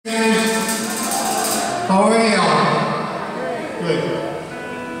How are y'all? Good.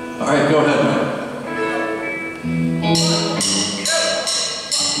 All right, go ahead, man.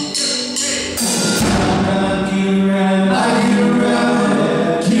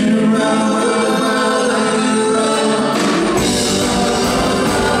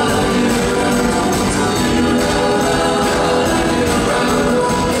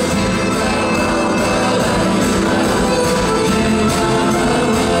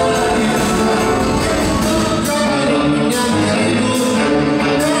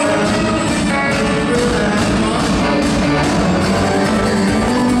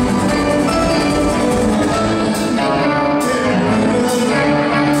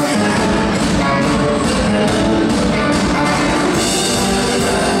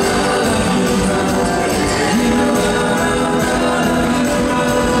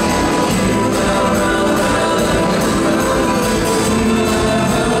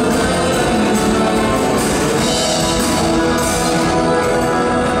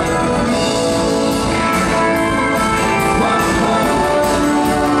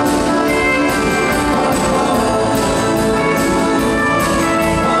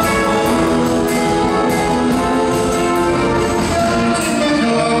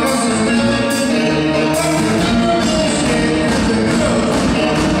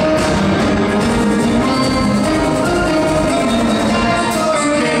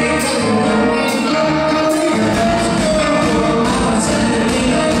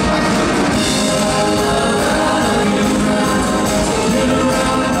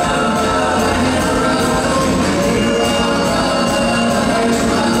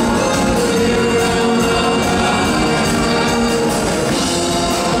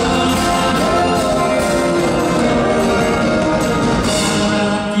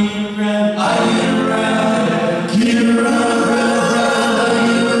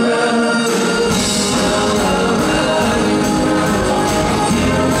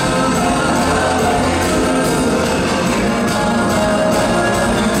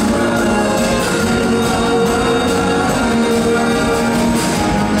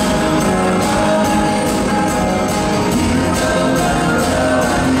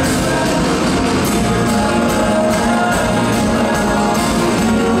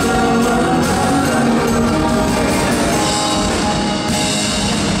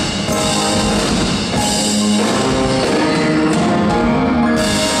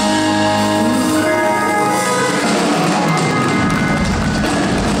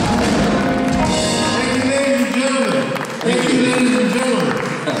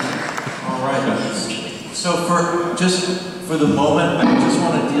 So for the moment, I just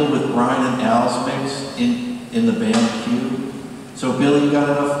want to deal with Brian and Al's mix in the band cue. So Billy, you got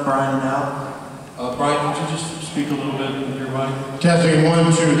enough Brian and Al? Brian, would you just speak a little bit into your mic? Testing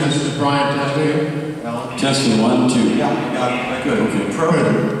 1, 2. This is Brian testing. Alan? Testing 1, 2. Yeah, got it. Good. Okay. Pro.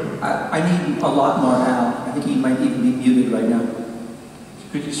 I need a lot more Al. I think he might even be muted right now.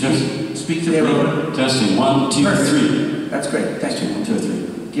 Could you speak to me? Testing 1, 2, 3. That's great. Thank you. 1, 2, 3.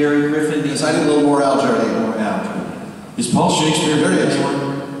 Gary Griffin. Yes, I need a little more Al Jardy. More Al. Is Paul Shakespeare there?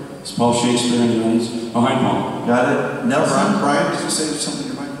 Is Paul Shakespeare in the audience? Oh, hi, Paul. Got it. Nelson. Brian, did you say something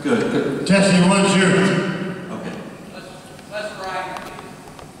in your mind? Good. Testing 1, 2. Okay. Let's Brian.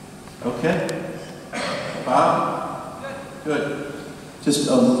 Okay. Bob. Good. Just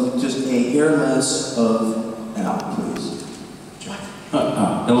a hair less of Al, please.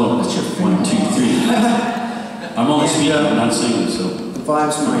 Hello. That's your 1, 2, 3. I'm only speaking, I'm not singing, so. The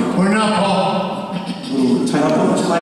vibe's mine. We're not, Paul. Little tiny